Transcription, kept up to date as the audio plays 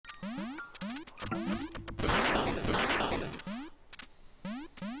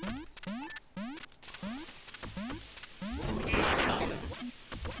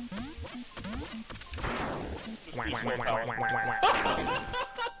we're telling.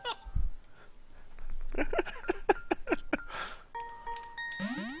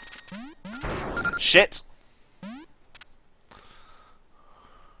 Shit!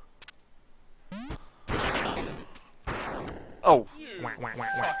 Oh. You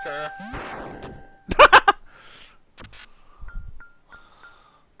fucker.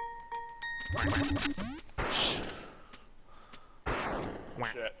 Shit.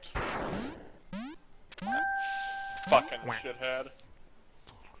 Fucking shithead.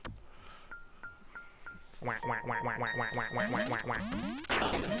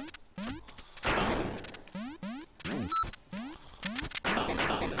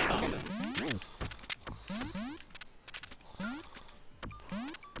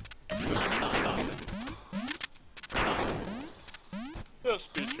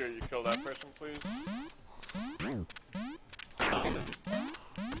 Just be sure you kill that person, please.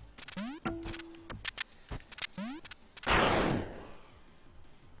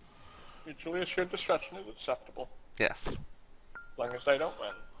 Mutually assured destruction is acceptable. Yes. As long as they don't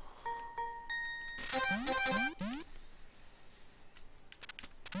win.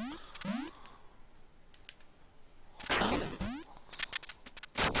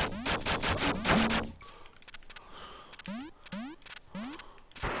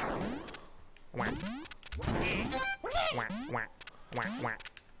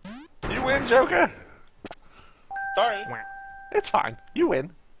 You win, Joker! Sorry. It's fine. You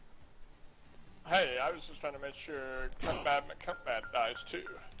win. Hey, I was just trying to make sure Cuntbad McCuntbad dies too.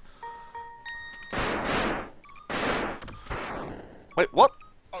 Wait, what?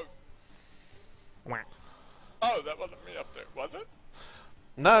 Oh. Oh, that wasn't me up there, was it?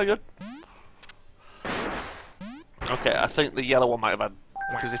 No, you're... Okay, I think the yellow one might have had...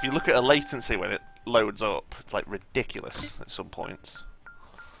 Because if you look at a latency when it loads up, it's like ridiculous at some points.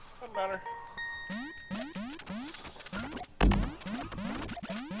 Doesn't matter.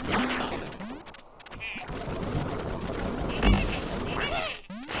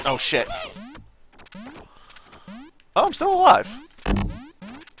 Oh shit. Oh, I'm still alive.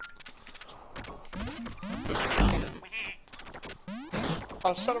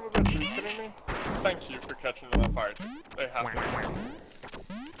 Oh, son of a bitch, are you kidding me? Thank you for catching me on fire. They have to.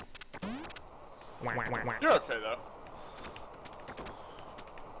 You're okay, though.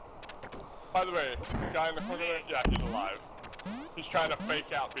 By the way, the guy in the corner there, yeah, he's alive. He's trying to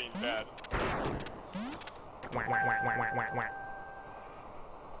fake out being dead.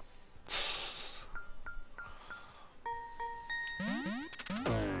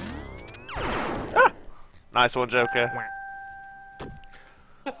 Ah! Nice one, Joker.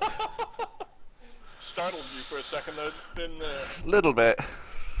 Startled you for a second, though, didn't Little bit.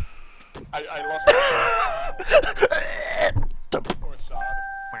 I lost Poor sod.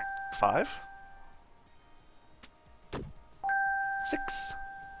 5. 6.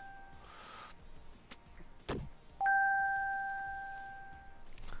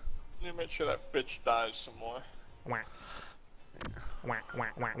 Need to make sure that bitch dies some more.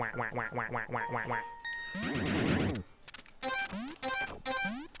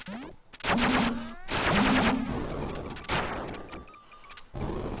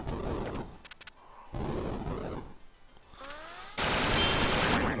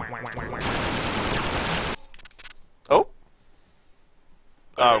 Oh.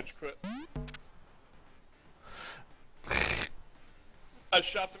 Oh. Rage quit. I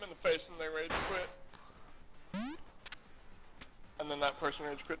shot them in the face and they rage quit. And then that person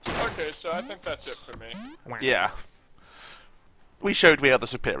rage quit too. Okay, so I think that's it for me. Yeah. We showed we are the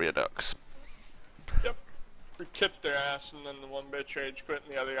superior ducks. Yep. We kicked their ass and then the one bitch rage quit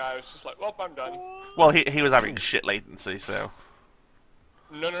and the other guy was just like, well, I'm done. Well, he was having shit latency, so...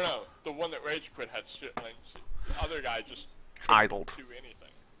 No. The one that rage quit had shit latency. The other guy just idled. do anything.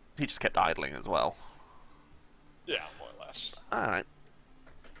 He just kept idling as well. Yeah, more or less. Alright.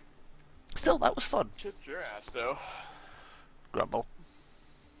 Still, that was fun. Kicked your ass, though. Grumble.